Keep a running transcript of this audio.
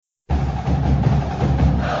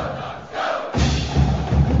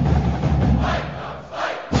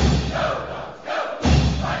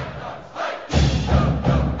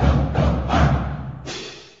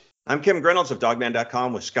I'm Kim Reynolds of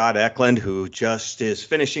Dogman.com with Scott Eklund, who just is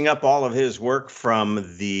finishing up all of his work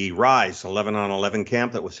from the Rise 11 on 11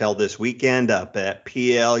 camp that was held this weekend up at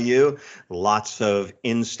PLU. Lots of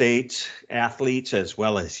in-state athletes as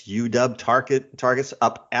well as UW targets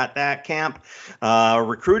up at that camp.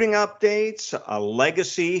 Recruiting updates, a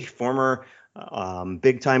legacy, former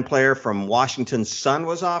big-time player from Washington Sun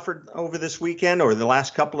was offered over this weekend or the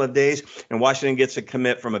last couple of days, and Washington gets a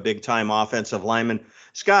commit from a big-time offensive lineman.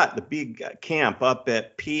 Scott, the big camp up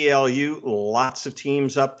at PLU, lots of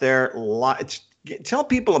teams up there. Tell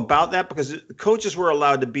people about that, because the coaches were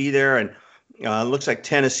allowed to be there, and it looks like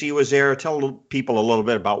Tennessee was there. Tell people a little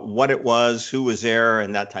bit about what it was, who was there,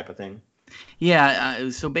 and that type of thing. Yeah,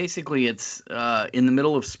 so basically it's in the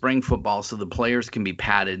middle of spring football, so the players can be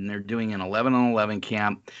padded, and they're doing an 11 on 11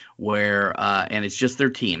 camp where and it's just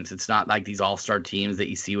their teams. It's not like these all-star teams that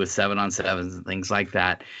you see with 7 on 7s and things like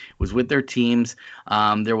that. It was with their teams.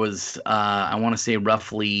 There was, I want to say,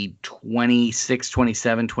 roughly 26,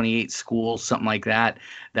 27, 28 schools, something like that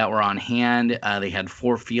were on hand. They had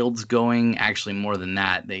 4 fields going, actually more than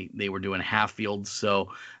that. They were doing half fields, so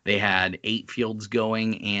they had 8 fields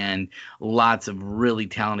going, and lots of really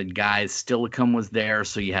talented guys. Stillicum was there,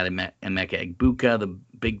 so you had Emeka Egbuka, the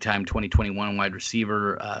big-time 2021 wide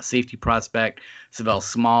receiver, safety prospect. Savell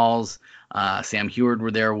Smalls, Sam Heward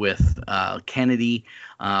were there with Kennedy.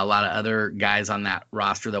 A lot of other guys on that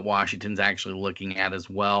roster that Washington's actually looking at as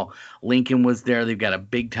well. Lincoln was there. They've got a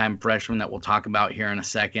big-time freshman that we'll talk about here in a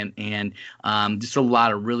second. And just a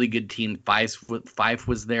lot of really good teams. Fife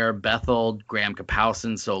was there, Bethel, Graham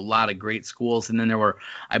Kapowson. So a lot of great schools. And then there were,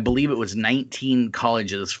 I believe it was 19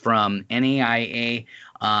 colleges from NAIA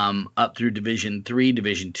up through Division III,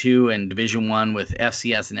 Division II, and Division I, with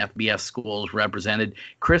FCS and FBS schools represented.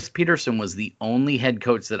 Chris Peterson was the only head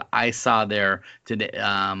coach that I saw there today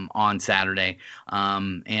on Saturday,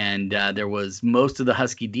 and there was most of the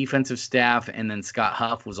Husky defensive staff, and then Scott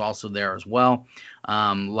Huff was also there as well.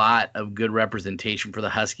 Lot of good representation for the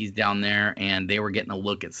Huskies down there, and they were getting a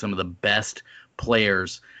look at some of the best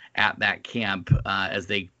players at that camp as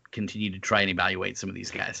they continue to try and evaluate some of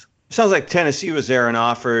these guys. Sounds like Tennessee was there and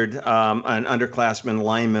offered an underclassman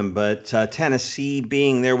lineman, but Tennessee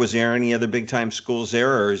being there, was there any other big-time schools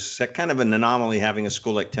there, or is that kind of an anomaly having a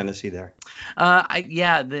school like Tennessee there?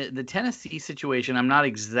 The Tennessee situation, I'm not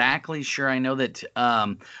exactly sure. I know that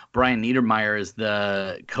Brian Niedermeyer is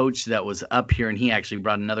the coach that was up here, and he actually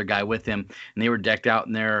brought another guy with him, and they were decked out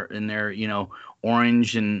in their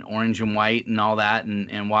orange and white and all that,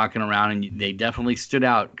 and walking around, and they definitely stood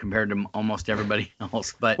out compared to almost everybody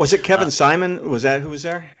else. But was it Kevin Simon? Was that who was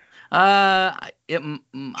there? I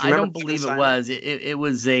don't believe it was. He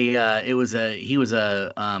was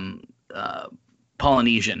a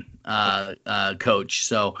Polynesian coach,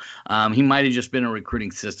 so he might have just been a recruiting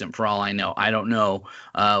assistant for all I know. I don't know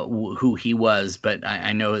who he was, but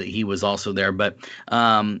I know that he was also there. But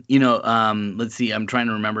let's see. I'm trying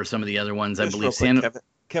to remember some of the other ones. Just I believe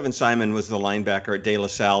Kevin Simon was the linebacker at De La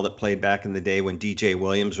Salle that played back in the day when DJ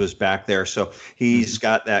Williams was back there. So he's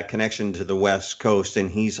got that connection to the West Coast, and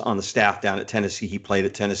he's on the staff down at Tennessee. He played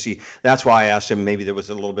at Tennessee. That's why I asked him. Maybe there was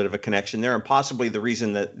a little bit of a connection there, and possibly the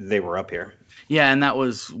reason that they were up here. Yeah, and that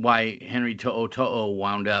was why Henry To'o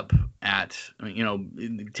wound up at,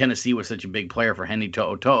 Tennessee was such a big player for Henry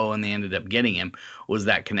To'o, and they ended up getting him, was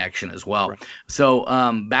that connection as well. Right. So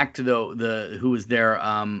back to the who was there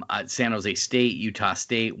at San Jose State, Utah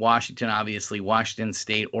State, Washington, obviously, Washington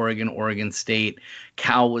State, Oregon State.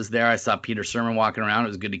 Cal was there. I saw Peter Sermon walking around. It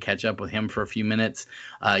was good to catch up with him for a few minutes.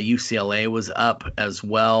 UCLA was up as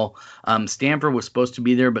well. Stanford was supposed to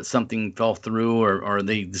be there, but something fell through, or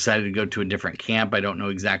they decided to go to a different camp. I don't know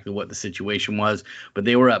exactly what the situation was, but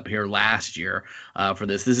they were up here last year for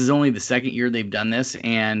this. This is only the second year they've done this,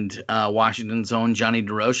 and Washington's own Johnny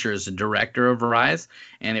DeRocher is the director of Rise,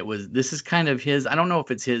 and this is kind of his. I don't know if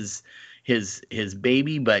it's his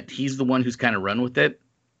baby, but he's the one who's kind of run with it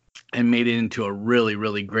and made it into a really,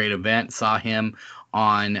 really great event. Saw him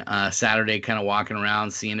on Saturday kind of walking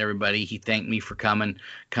around, seeing everybody. He thanked me for coming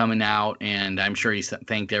out, and I'm sure he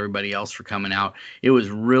thanked everybody else for coming out. It was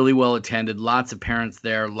really well attended. Lots of parents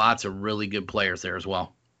there, lots of really good players there as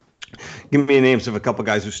well. Give me names of a couple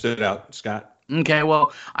guys who stood out, Scott. Okay,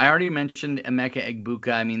 well, I already mentioned Emeka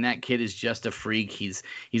Egbuka. I mean, that kid is just a freak. He's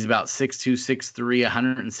about 6'2", 6'3",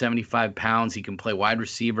 175 pounds. He can play wide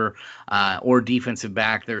receiver or defensive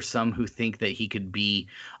back. There's some who think that he could be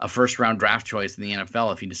a first-round draft choice in the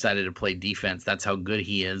NFL if he decided to play defense. That's how good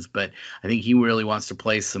he is. But I think he really wants to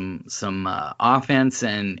play some offense,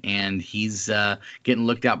 and he's getting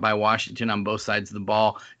looked at by Washington on both sides of the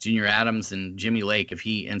ball. Junior Adams and Jimmy Lake, if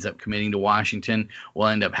he ends up committing to Washington, will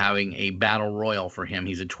end up having a battle royal for him.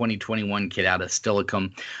 He's a 2021 kid out of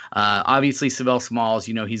Steilacoom. Obviously, Savell Smalls,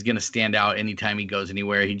 he's going to stand out anytime he goes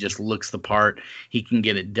anywhere. He just looks the part. He can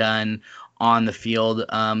get it done on the field.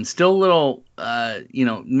 Still a little,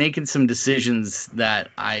 making some decisions that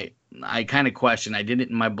I kind of question. I did it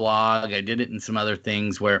in my blog. I did it in some other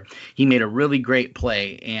things where he made a really great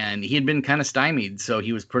play, and he had been kind of stymied. So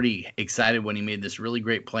he was pretty excited when he made this really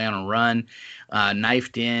great play on a run,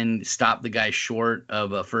 knifed in, stopped the guy short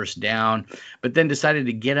of a first down, but then decided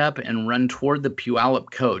to get up and run toward the Puyallup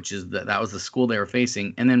coach. That was the school they were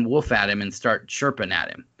facing, and then woof at him and start chirping at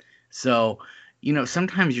him. So,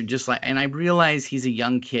 sometimes you're just like, and I realize he's a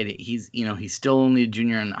young kid. He's still only a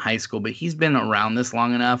junior in high school, but he's been around this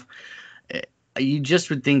long enough. You just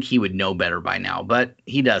would think he would know better by now, but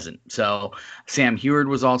he doesn't. So Sam Heward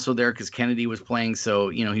was also there because Kennedy was playing. So,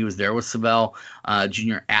 he was there with Savell.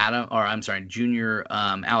 Junior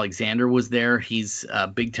Alexander was there. He's a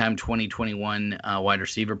big-time 2021 wide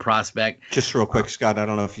receiver prospect. Just real quick, Scott, I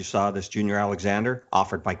don't know if you saw this. Junior Alexander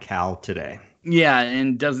offered by Cal today. Yeah,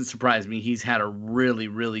 and doesn't surprise me. He's had a really,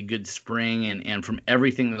 really good spring, and from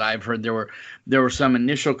everything that I've heard, there were some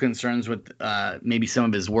initial concerns with maybe some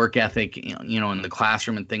of his work ethic, in the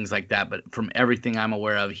classroom and things like that. But from everything I'm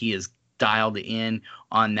aware of, he is dialed in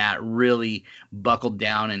on that, really buckled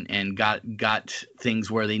down and got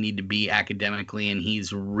things where they need to be academically, and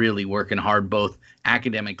he's really working hard both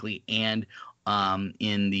academically and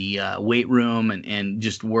in the weight room and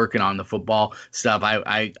just working on the football stuff.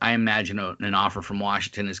 I imagine an offer from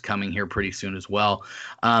Washington is coming here pretty soon as well.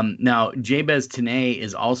 Now, Jabez Tene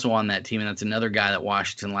is also on that team, and that's another guy that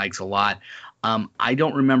Washington likes a lot. I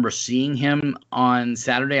don't remember seeing him on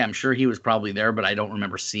Saturday. I'm sure he was probably there, but I don't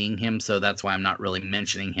remember seeing him, so that's why I'm not really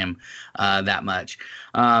mentioning him that much.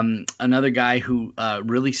 Another guy who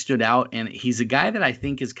really stood out, and he's a guy that I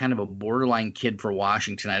think is kind of a borderline kid for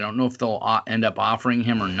Washington. I don't know if they'll end up offering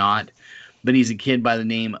him or not, but he's a kid by the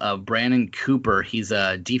name of Brandon Cooper. He's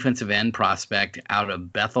a defensive end prospect out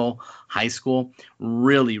of Bethel High School.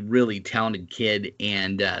 Really, really talented kid,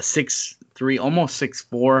 and 6'3", almost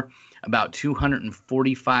 6'4", about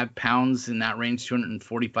 245 pounds in that range,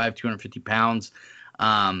 245, 250 pounds.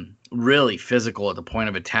 Really physical at the point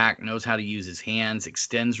of attack, knows how to use his hands,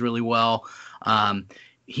 extends really well.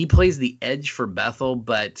 He plays the edge for Bethel,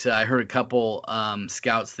 but I heard a couple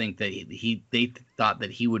scouts think that they thought that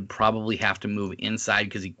he would probably have to move inside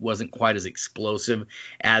because he wasn't quite as explosive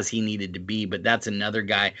as he needed to be. But that's another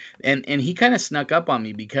guy, and he kind of snuck up on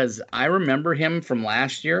me because I remember him from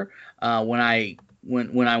last year when I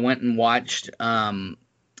went and watched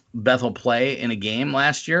Bethel play in a game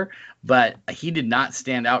last year, but he did not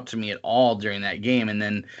stand out to me at all during that game. And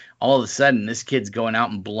then all of a sudden, this kid's going out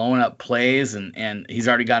and blowing up plays, and he's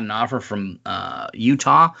already got an offer from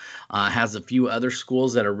Utah, has a few other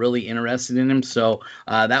schools that are really interested in him. So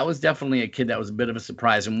that was definitely a kid that was a bit of a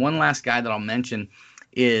surprise. And one last guy that I'll mention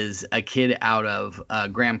is a kid out of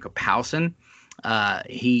Graham Kapowson.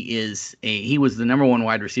 He was the number one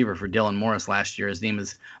wide receiver for Dylan Morris last year. His name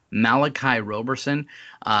is Malachi Roberson.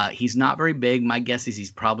 He's not very big. My guess is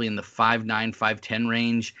he's probably in the 5'9", 5'10"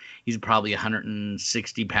 range. He's probably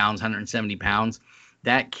 160 pounds, 170 pounds.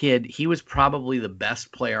 That kid, he was probably the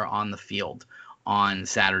best player on the field on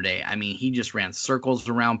Saturday. I mean, he just ran circles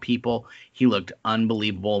around people. He looked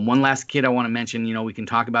unbelievable. And one last kid I want to mention, we can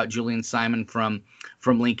talk about Julian Simon from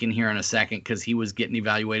Lincoln here in a second because he was getting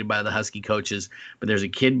evaluated by the Husky coaches. But there's a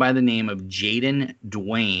kid by the name of Jaden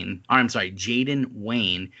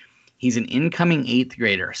Wayne. He's an incoming 8th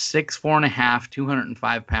grader, 6'4.5",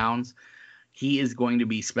 205 pounds. He is going to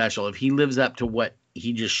be special. If he lives up to what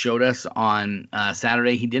he just showed us on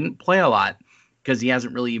Saturday, he didn't play a lot because he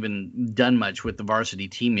hasn't really even done much with the varsity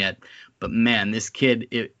team yet. But man, this kid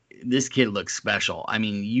looks special. I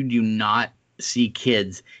mean, you do not see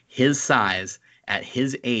kids his size at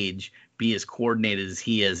his age be as coordinated as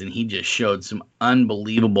he is, and he just showed some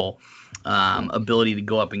unbelievable ability to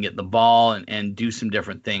go up and get the ball and do some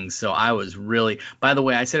different things. So I was really, by the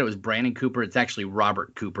way, I said it was Brandon Cooper. It's actually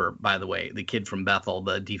Robert Cooper, by the way, the kid from Bethel,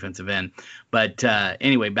 the defensive end. But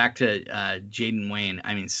anyway, back to Jaden Wayne.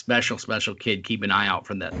 I mean, special kid. Keep an eye out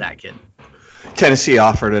for that kid. Tennessee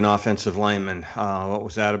offered an offensive lineman. What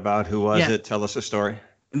was that about? Who was Yeah. it? Tell us a story.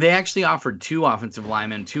 They actually offered two offensive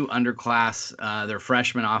linemen, two underclass, they're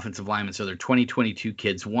freshman offensive linemen, so they're 2022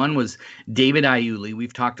 kids. One was David Iuli.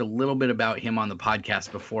 We've talked a little bit about him on the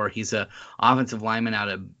podcast before. He's a offensive lineman out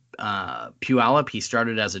of Puyallup. He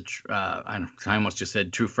started as I almost just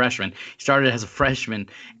said true freshman. He started as a freshman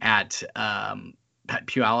at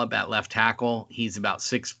Puyallup at left tackle. He's about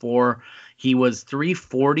 6'4". He was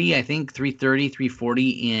 340, I think 330, 340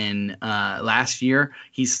 in last year.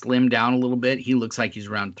 He's slimmed down a little bit. He looks like he's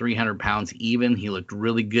around 300 pounds even. He looked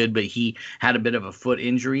really good, but he had a bit of a foot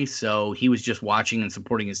injury, so he was just watching and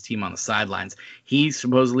supporting his team on the sidelines. He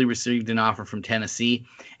supposedly received an offer from Tennessee.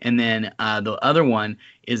 And then the other one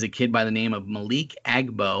is a kid by the name of Malik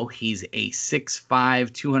Agbo. He's a 6'5",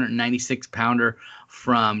 296-pounder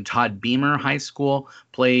from Todd Beamer High School.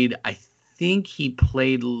 I think he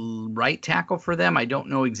played right tackle for them. I don't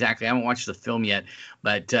know exactly. I haven't watched the film yet,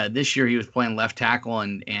 but this year he was playing left tackle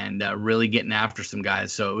and really getting after some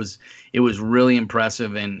guys. So it was really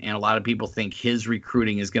impressive, and a lot of people think his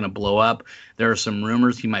recruiting is going to blow up. There are some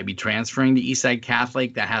rumors he might be transferring to Eastside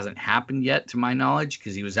Catholic. That hasn't happened yet, to my knowledge,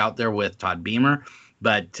 because he was out there with Todd Beamer.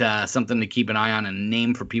 But something to keep an eye on, and a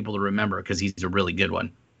name for people to remember because he's a really good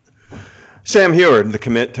one. Sam Heward, the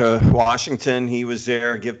commit to Washington, he was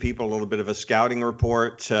there. Give people a little bit of a scouting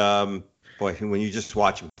report. Boy, when you just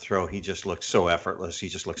watch him throw, he just looks so effortless. He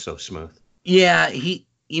just looks so smooth. Yeah,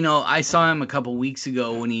 I saw him a couple weeks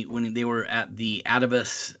ago when they were at the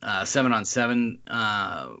Atavus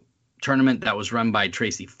 7-on-7 tournament that was run by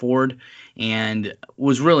Tracy Ford, and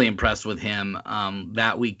was really impressed with him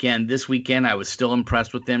that weekend. This weekend, I was still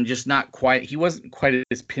impressed with him, just not quite. He wasn't quite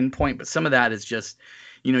as pinpoint, but some of that is just,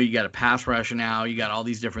 you got a pass rush now. You got all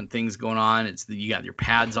these different things going on. You got your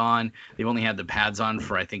pads on. They've only had the pads on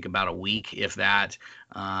for, I think, about a week, if that.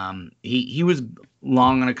 He was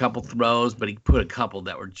long on a couple throws, but he put a couple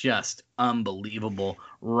that were just unbelievable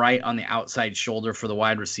right on the outside shoulder for the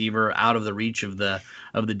wide receiver, out of the reach of the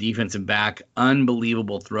defensive back.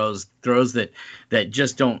 Unbelievable throws that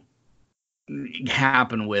just don't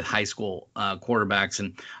happen with high school quarterbacks.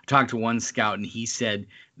 And I talked to one scout, and he said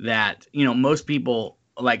that, most people,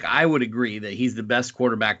 like, I would agree that he's the best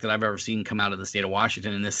quarterback that I've ever seen come out of the state of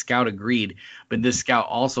Washington, and this scout agreed. But this scout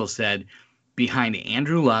also said, behind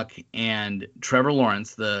Andrew Luck and Trevor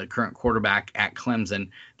Lawrence, the current quarterback at Clemson,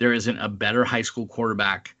 there isn't a better high school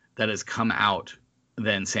quarterback that has come out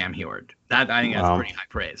than Sam Heward. That, I think, that's pretty high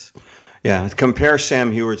praise. Yeah, compare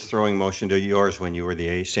Sam Heward's throwing motion to yours when you were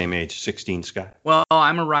the same age, 16, Scott. Well,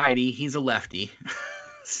 I'm a righty. He's a lefty.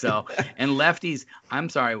 So, and lefties, I'm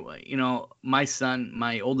sorry,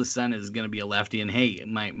 my oldest son is going to be a lefty, and hey,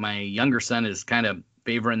 my younger son is kind of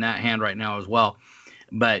favoring that hand right now as well.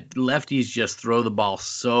 But lefties just throw the ball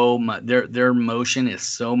so much. Their motion is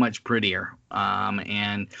so much prettier.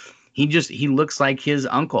 And he looks like his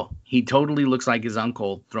uncle. He totally looks like his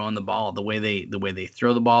uncle throwing the ball, the way they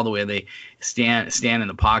throw the ball, the way they stand in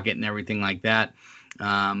the pocket and everything like that.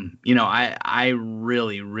 I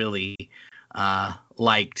really, really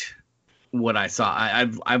liked what I saw.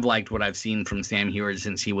 I've liked what I've seen from Sam Heward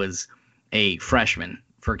since he was a freshman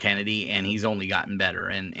for Kennedy, and he's only gotten better,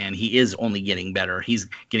 and he is only getting better. He's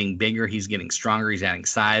getting bigger, he's getting stronger, he's adding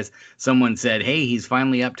size. Someone said, hey, he's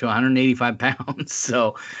finally up to 185 pounds.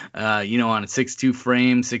 So, on a 6'2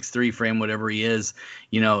 frame, 6'3 frame, whatever he is,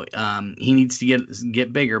 he needs to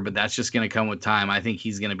get bigger, but that's just going to come with time. I think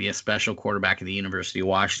he's going to be a special quarterback at the University of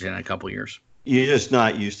Washington in a couple years. You're just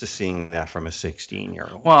not used to seeing that from a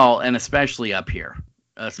 16-year-old. Well, and especially up here.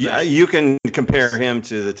 Yeah, you can compare him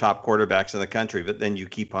to the top quarterbacks in the country, but then you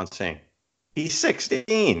keep on saying he's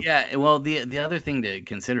 16. Yeah, well, the other thing to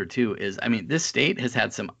consider too is, this state has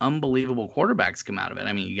had some unbelievable quarterbacks come out of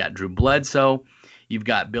it. You got Drew Bledsoe, you've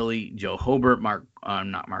got Billy Joe Hobart,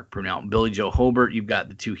 Billy Joe Hobart. You've got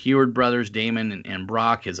the two Heward brothers, Damon and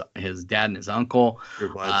Brock, his dad and his uncle.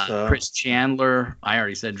 Drew Bledsoe. Chris Chandler. I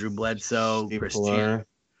already said Drew Bledsoe. Steve Chris Fuller. Chandler.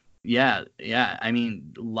 Yeah.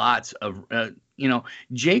 Lots of.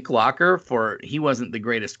 Jake Locker, he wasn't the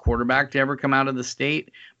greatest quarterback to ever come out of the state,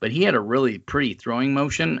 but he had a really pretty throwing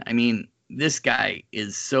motion. This guy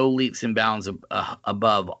is so leaps and bounds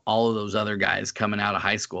above all of those other guys coming out of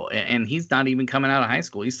high school. And he's not even coming out of high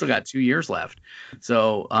school. He's still got 2 years left.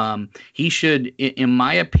 So he should, in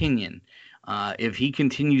my opinion, if he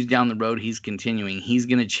continues down the road he's continuing, he's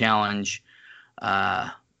going to challenge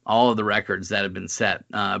all of the records that have been set.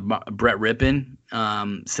 Brett Rippon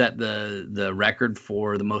set the record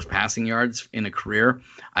for the most passing yards in a career.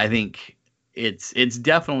 I think it's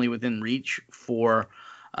definitely within reach for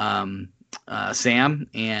Sam,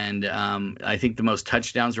 and I think the most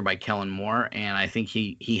touchdowns are by Kellen Moore, and I think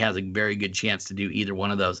he has a very good chance to do either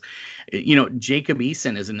one of those. Jacob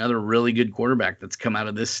Eason is another really good quarterback that's come out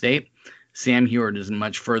of this state. Sam Heward is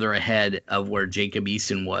much further ahead of where Jacob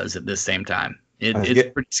Eason was at this same time. It's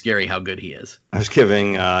pretty scary how good he is. I was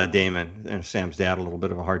giving Damon and Sam's dad a little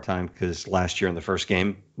bit of a hard time because last year in the first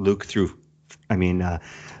game,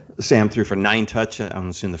 Sam threw for 9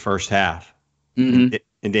 touchdowns in the first half. Mm-hmm.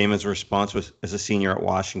 And Damon's response was, as a senior at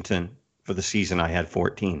Washington for the season, I had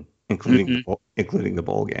 14, including the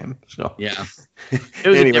bowl game. So yeah, it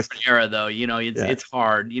was a different era, though. It's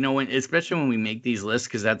hard. Especially when we make these lists,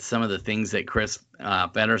 because that's some of the things that Chris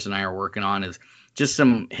Fetters and I are working on is just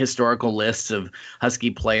some historical lists of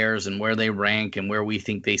Husky players and where they rank and where we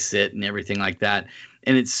think they sit and everything like that.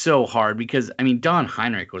 And it's so hard because Don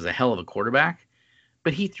Heinrich was a hell of a quarterback.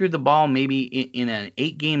 But he threw the ball maybe in an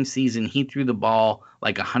 8-game season. He threw the ball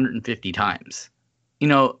like 150 times.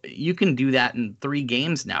 You can do that in 3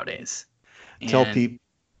 games nowadays. Tell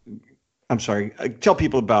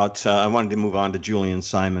people about, I wanted to move on to Julian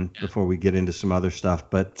Simon before we get into some other stuff,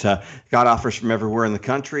 but got offers from everywhere in the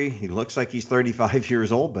country. He looks like he's 35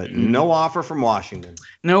 years old, but no offer from Washington.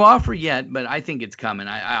 No offer yet, but I think it's coming.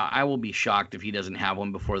 I will be shocked if he doesn't have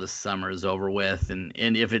one before the summer is over with. And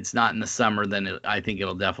if it's not in the summer, then I think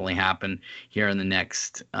it'll definitely happen here in the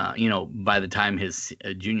next, by the time his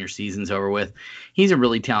junior season's over with. He's a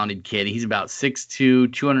really talented kid. He's about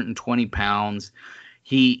 6'2", 220 pounds.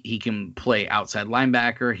 He can play outside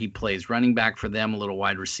linebacker. He plays running back for them, a little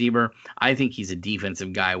wide receiver. I think he's a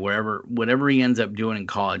defensive guy. Whatever he ends up doing in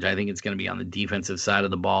college, I think it's going to be on the defensive side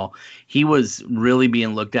of the ball. He was really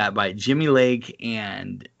being looked at by Jimmy Lake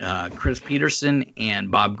and Chris Peterson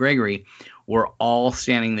and Bob Gregory were all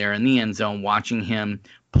standing there in the end zone watching him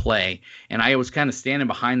play. And I was kind of standing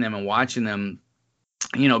behind them and watching them,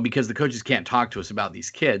 because the coaches can't talk to us about these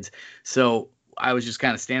kids. So I was just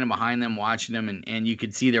kind of standing behind them, watching them, and you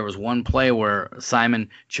could see there was one play where Simon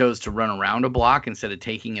chose to run around a block instead of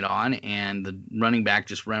taking it on, and the running back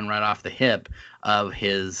just ran right off the hip of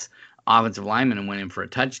his offensive lineman and went in for a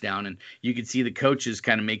touchdown. And you could see the coaches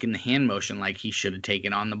kind of making the hand motion like he should have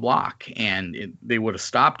taken on the block, and they would have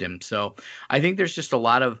stopped him. So I think there's just a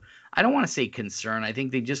lot of, I don't want to say concern. I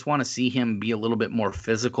think they just want to see him be a little bit more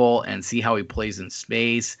physical and see how he plays in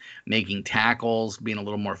space, making tackles, being a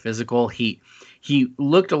little more physical. He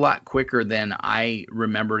looked a lot quicker than I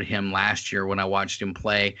remembered him last year when I watched him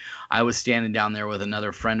play. I was standing down there with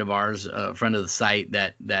another friend of ours, a friend of the site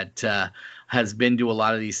that has been to a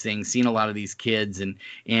lot of these things, seen a lot of these kids, and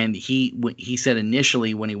he said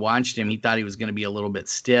initially when he watched him, he thought he was going to be a little bit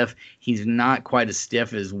stiff. He's not quite as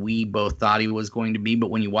stiff as we both thought he was going to be, but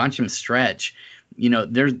when you watch him stretch,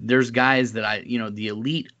 there's guys that the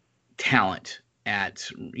elite talent at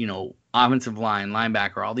offensive line,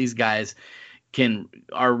 linebacker, all these guys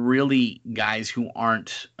are really guys who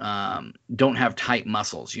don't have tight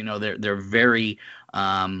muscles. They're very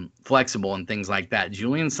flexible and things like that.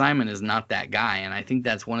 Julian Simon is not that guy, and I think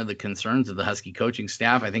that's one of the concerns of the Husky coaching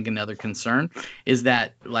staff. I think another concern is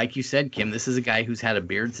that, like you said, Kim, this is a guy who's had a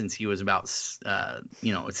beard since he was about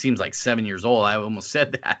it seems like 7 years old. I almost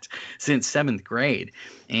said that, since 7th grade.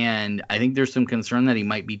 And I think there's some concern that he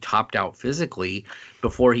might be topped out physically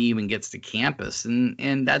before he even gets to campus.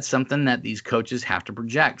 And that's something that these coaches have to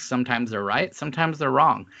project. Sometimes they're right, sometimes they're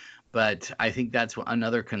wrong. But I think that's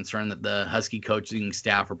another concern that the Husky coaching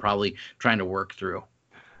staff are probably trying to work through.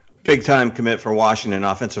 Big time commit for Washington,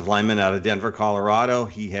 offensive lineman out of Denver, Colorado.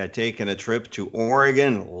 He had taken a trip to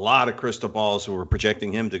Oregon. A lot of crystal balls who were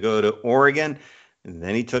projecting him to go to Oregon. And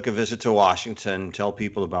then he took a visit to Washington. Tell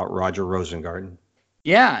people about Roger Rosengarten.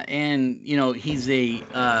 Yeah, and he's a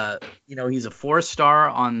 4-star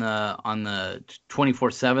on the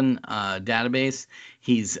 24/7 database.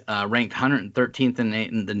 He's ranked 113th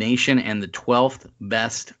in the nation and the 12th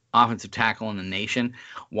best offensive tackle in the nation.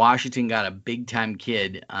 Washington got a big time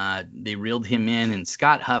kid. They reeled him in, and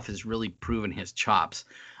Scott Huff has really proven his chops.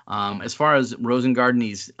 As far as Rosengarten,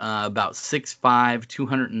 he's about 6'5",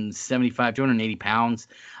 275, 280 pounds.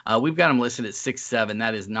 We've got him listed at 6'7".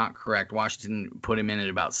 That is not correct. Washington put him in at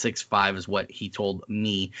about 6'5", is what he told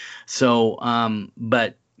me. So,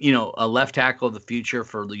 but a left tackle of the future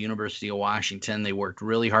for the University of Washington. They worked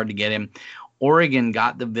really hard to get him. Oregon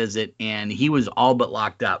got the visit, and he was all but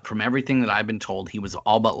locked up. From everything that I've been told, he was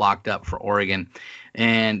all but locked up for Oregon.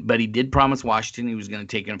 But he did promise Washington he was going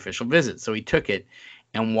to take an official visit, so he took it.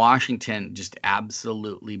 and Washington just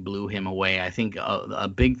absolutely blew him away. I think a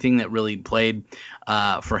big thing that really played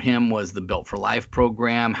for him was the Built for Life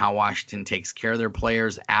program, how Washington takes care of their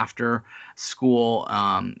players after school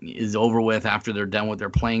is over with, after they're done with their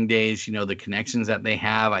playing days. The connections that they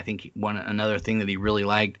have. I think another thing that he really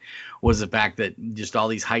liked was the fact that just all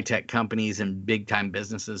these high-tech companies and big-time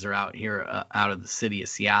businesses are out here, out of the city of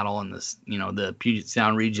Seattle and this, the Puget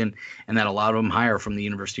Sound region, and that a lot of them hire from the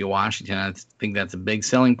University of Washington. I think that's a big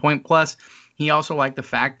selling point. Plus, he also liked the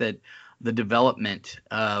fact that the development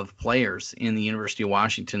of players in the University of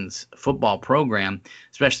Washington's football program,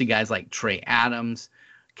 especially guys like Trey Adams,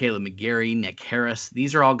 Caleb McGarry, Nick Harris,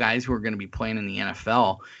 these are all guys who are going to be playing in the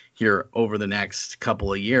NFL here over the next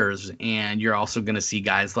couple of years. And you're also going to see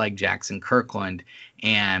guys like Jackson Kirkland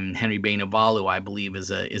and Henry Bainavalu, I believe,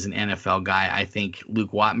 is an NFL guy. I think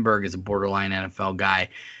Luke Wattenberg is a borderline NFL guy.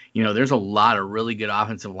 There's a lot of really good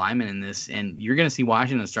offensive linemen in this, and you're going to see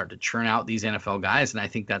Washington start to churn out these NFL guys. And I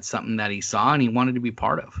think that's something that he saw and he wanted to be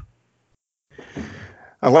part of.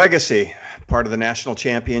 A legacy, part of the national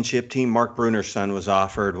championship team. Mark Bruner's son was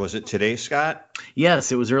offered. Was it today, Scott?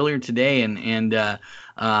 Yes, it was earlier today. I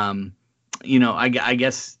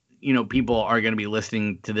guess, people are going to be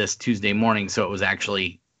listening to this Tuesday morning. So it was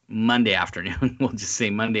actually Monday afternoon. We'll just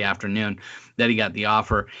say Monday afternoon that he got the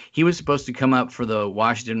offer. He was supposed to come up for the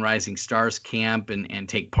Washington Rising Stars camp and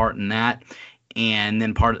take part in that, and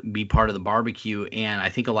then be part of the barbecue. And I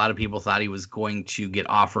think a lot of people thought he was going to get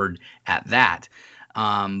offered at that.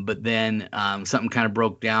 But then something kind of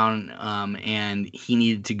broke down, and he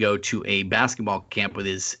needed to go to a basketball camp with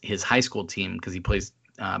his high school team because he plays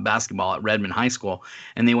basketball at Redmond High School,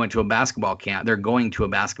 and they went to a basketball camp. They're going to a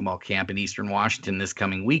basketball camp in Eastern Washington this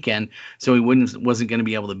coming weekend, so he wasn't going to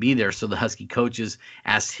be able to be there. So the Husky coaches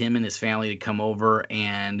asked him and his family to come over,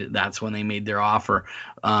 and that's when they made their offer.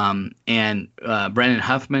 Brendan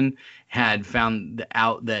Huffman had found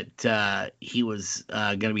out that he was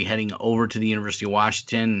going to be heading over to the University of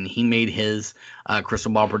Washington, and he made his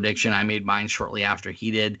crystal ball prediction. I made mine shortly after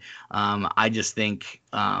he did. I just think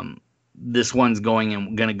this one's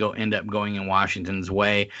going to end up going in Washington's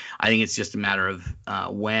way. I think it's just a matter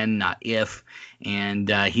of when, not if, and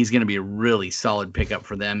he's going to be a really solid pickup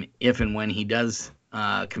for them if and when he does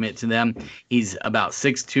commit to them. He's about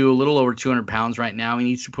 6'2", a little over 200 pounds right now. He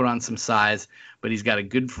needs to put on some size, but he's got a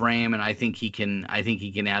good frame, and I think he can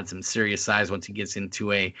add some serious size once he gets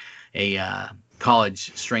into a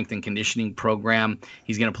college strength and conditioning program.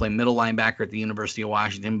 He's going to play middle linebacker at the University of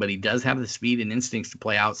Washington, but he does have the speed and instincts to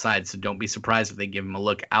play outside, so don't be surprised if they give him a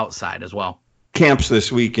look outside as well. Camps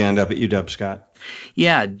this weekend up at UW, Scott.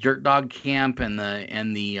 Yeah, Dirt Dog Camp and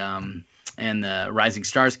the Rising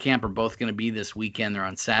Stars Camp are both going to be this weekend. They're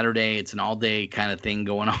on Saturday. It's an all-day kind of thing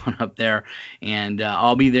going on up there, and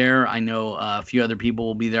I'll be there. I know a few other people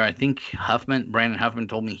will be there. I think Brandon Huffman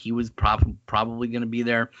told me he was probably going to be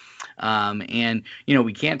there. And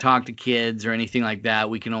we can't talk to kids or anything like that.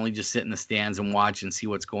 We can only just sit in the stands and watch and see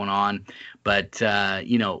what's going on. But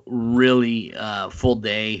really full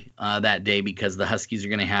day that day, because the Huskies are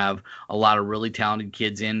going to have a lot of really talented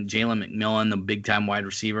kids in. Jalen McMillan, the big-time wide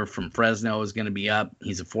receiver from Fresno, is going to be up.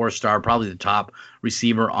 He's a 4-star, probably the top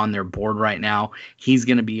receiver on their board right now. He's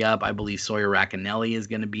going to be up. I believe Sawyer Racanelli is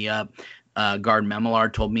going to be up. Guard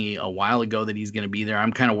Memelar told me a while ago that he's going to be there.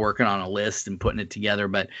 I'm kind of working on a list and putting it together,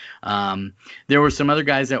 but there were some other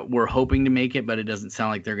guys that were hoping to make it, but it doesn't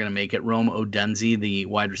sound like they're going to make it. Rome Odunze, the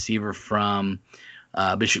wide receiver from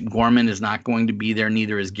Bishop Gorman, is not going to be there.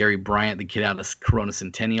 Neither is Gary Bryant, the kid out of Corona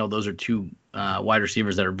Centennial. Those are two wide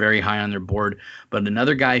receivers that are very high on their board. But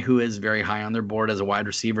another guy who is very high on their board as a wide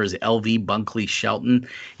receiver is LV Bunkley Shelton,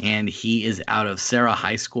 and he is out of Sarah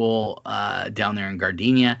High School down there in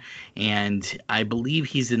Gardenia. And I believe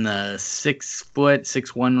he's in the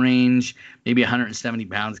 6'1" range, maybe 170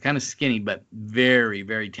 pounds, kind of skinny, but very,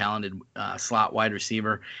 very talented slot wide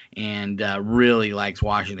receiver, and really likes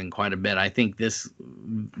Washington quite a bit. I think this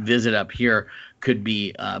visit up here could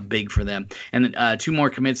be big for them. And two more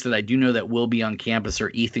commits that I do know that will be on campus are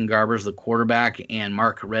Ethan Garbers, the quarterback, and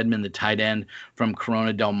Mark Redmond, the tight end from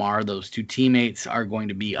Corona Del Mar. Those two teammates are going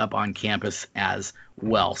to be up on campus as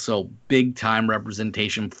well. So big time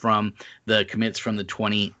representation from the commits from the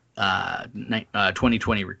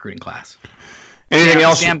 2020 recruiting class. Anything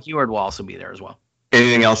else? Sam Heward will also be there as well.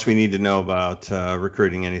 Anything else we need to know about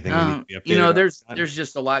recruiting? Anything we need to be updated on? There's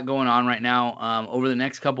just a lot going on right now. Over the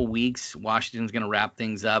next couple weeks, Washington's going to wrap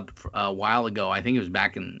things up. A while ago, I think it was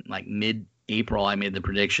back in like mid-April, I made the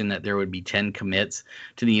prediction that there would be 10 commits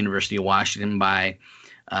to the University of Washington by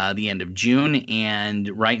the end of June. And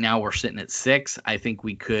right now we're sitting at 6. I think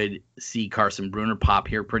we could see Carson Bruner pop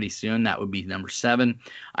here pretty soon. That would be number 7.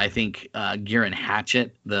 I think Garen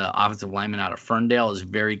Hatchett, the offensive lineman out of Ferndale, is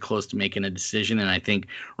very close to making a decision. And I think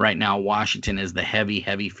right now Washington is the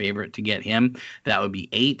heavy favorite to get him. That would be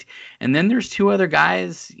 8. And then there's 2 other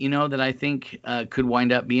guys, that I think could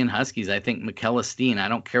wind up being Huskies. I think McKellis Steen. I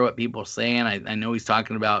don't care what people are saying. I know he's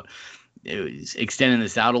talking about extending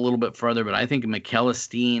this out a little bit further, but I think McKellis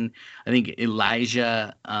Steen, I think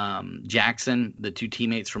Elijah Jackson, the 2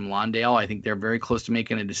 teammates from Lawndale, I think they're very close to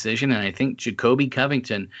making a decision. And I think Jacoby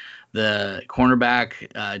Covington, the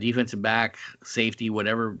cornerback, defensive back, safety,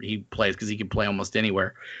 whatever he plays, because he can play almost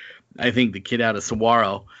anywhere. I think the kid out of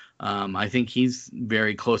Saguaro, I think he's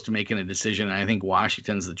very close to making a decision, and I think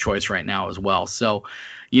Washington's the choice right now as well. So,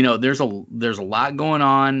 there's a lot going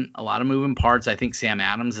on, a lot of moving parts. I think Sam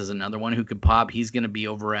Adams is another one who could pop. He's going to be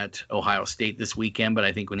over at Ohio State this weekend, but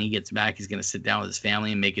I think when he gets back, he's going to sit down with his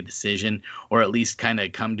family and make a decision, or at least kind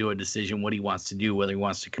of come to a decision what he wants to do, whether he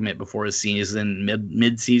wants to commit before his season,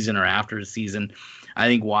 mid-season, or after the season. I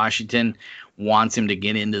think Washington wants him to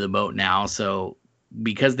get into the boat now, so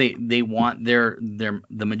because they want the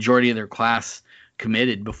majority of their class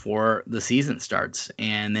committed before the season starts,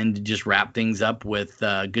 and then to just wrap things up with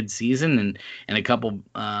a good season and a couple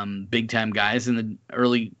big time guys in the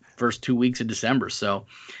early first 2 weeks of December. So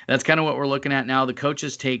that's kind of what we're looking at now. The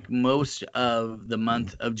coaches take most of the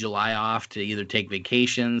month of July off to either take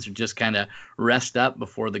vacations or just kind of rest up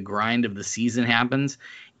before the grind of the season happens.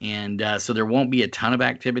 And so there won't be a ton of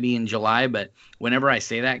activity in July, but whenever I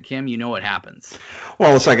say that, Kim, you know what happens.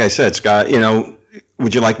 Well, it's like I said, Scott,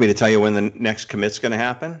 would you like me to tell you when the next commit's going to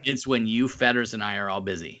happen? It's when you, Fetters, and I are all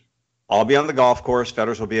busy. I'll be on the golf course.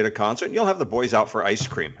 Fetters will be at a concert. And you'll have the boys out for ice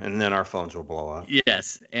cream, and then our phones will blow up.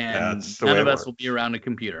 Yes, and none of us will be around a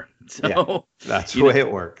computer. So yeah, that's the way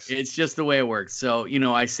it works. It's just the way it works. So,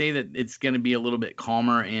 I say that it's going to be a little bit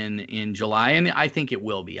calmer in July, and I think it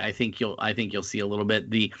will be. I think you'll see a little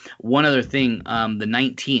bit. The one other thing, the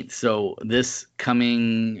 19th. So this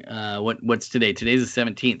coming, what's today? Today's the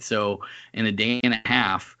 17th. So in a day and a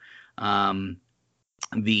half,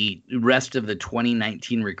 the rest of the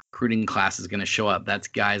 2019 recruiting class is going to show up. That's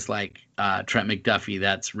guys like Trent McDuffie.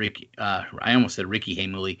 That's Ricky. I almost said Ricky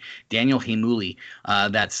Hamuli. Daniel Hamuli.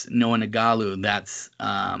 That's Noah Nagalu. That's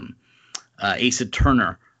Asa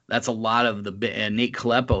Turner. That's a lot of the Nate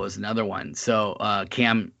Kalepo is another one. So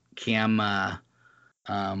Cam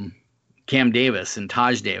Davis and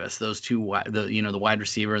Taj Davis. Those 2, the wide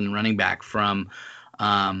receiver and the running back from.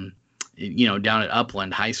 Down at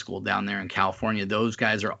Upland High School down there in California. Those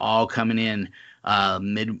guys are all coming in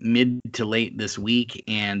mid to late this week,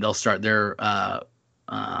 and they'll start their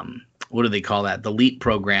what do they call that? The LEAP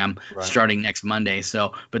program starting next Monday.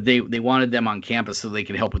 So, but they wanted them on campus so they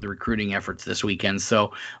could help with the recruiting efforts this weekend.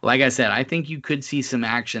 So, like I said, I think you could see some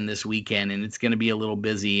action this weekend, and it's going to be a little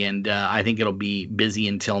busy, and I think it'll be busy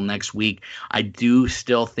until next week. I do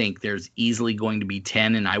still think there's easily going to be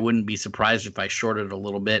 10, and I wouldn't be surprised if I shorted it a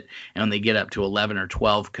little bit and they get up to 11 or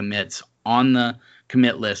 12 commits on the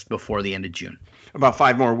commit list before the end of June. About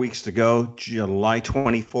 5 more weeks to go, July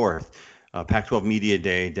 24th. Pac-12 Media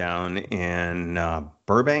Day down in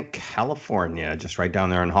Burbank, California, just right down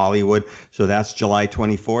there in Hollywood. So that's July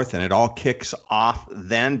 24th, and it all kicks off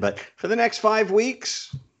then. But for the next 5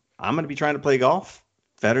 weeks, I'm going to be trying to play golf.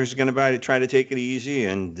 Fetters is going to try to take it easy,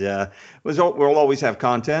 and we'll always have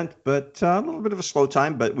content, but a little bit of a slow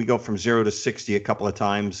time. But we go from 0 to 60 a couple of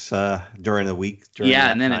times during the week.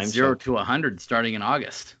 And then it's 0 to 100 starting in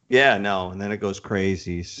August. Yeah, and then it goes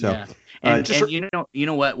crazy. So. Yeah. And you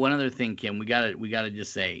know what? One other thing, Kim, we gotta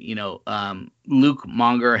just say, Luke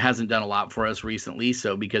Monger hasn't done a lot for us recently,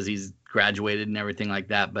 so because he's graduated and everything like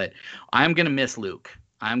that. But I'm gonna miss Luke.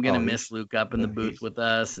 I'm gonna miss Luke up in the booth with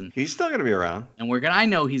us, and he's still gonna be around. And I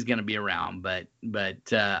know he's gonna be around, but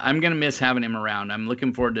I'm gonna miss having him around. I'm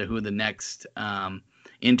looking forward to who the next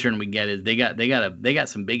intern we get is. They got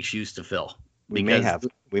some big shoes to fill. We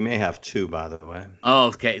may have 2, by the way. Oh,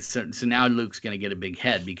 okay. So now Luke's going to get a big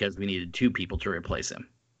head because we needed 2 people to replace him.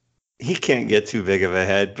 He can't get too big of a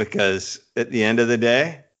head because at the end of the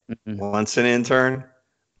day, once an intern,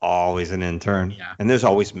 always an intern. Yeah. And there's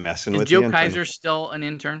always messing with Joe Kaiser still an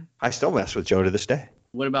intern? I still mess with Joe to this day.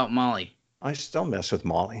 What about Molly? I still mess with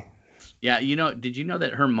Molly. Yeah, did you know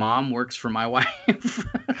that her mom works for my wife?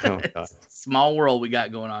 Oh, God. Small world we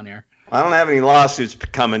got going on here. I don't have any lawsuits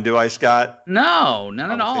coming, do I, Scott? No,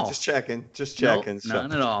 none at all. Just checking. Nope,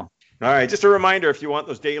 none at all. All right, just a reminder, if you want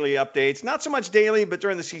those daily updates, not so much daily, but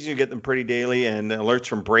during the season you get them pretty daily, and alerts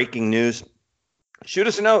from breaking news. Shoot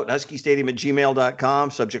us a note,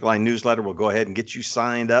 huskystadium@gmail.com. Subject line newsletter. We'll go ahead and get you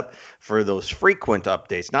signed up for those frequent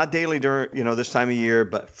updates. Not daily during, this time of year,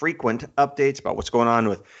 but frequent updates about what's going on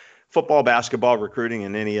with football, basketball, recruiting,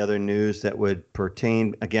 and any other news that would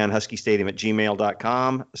pertain. Again,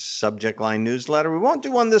 huskystadium@gmail.com. Subject line newsletter. We won't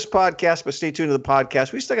do on this podcast, but stay tuned to the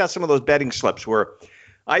podcast. We still got some of those betting slips where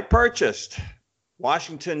I purchased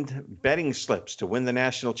Washington betting slips to win the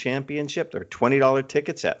national championship. They're $20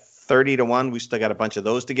 tickets at 30-1. We still got a bunch of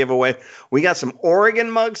those to give away. We got some Oregon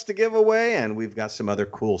mugs to give away, and we've got some other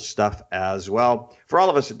cool stuff as well. For all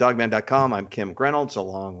of us at dogman.com, I'm Kim Reynolds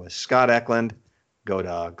along with Scott Eklund. Go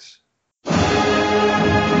Dogs.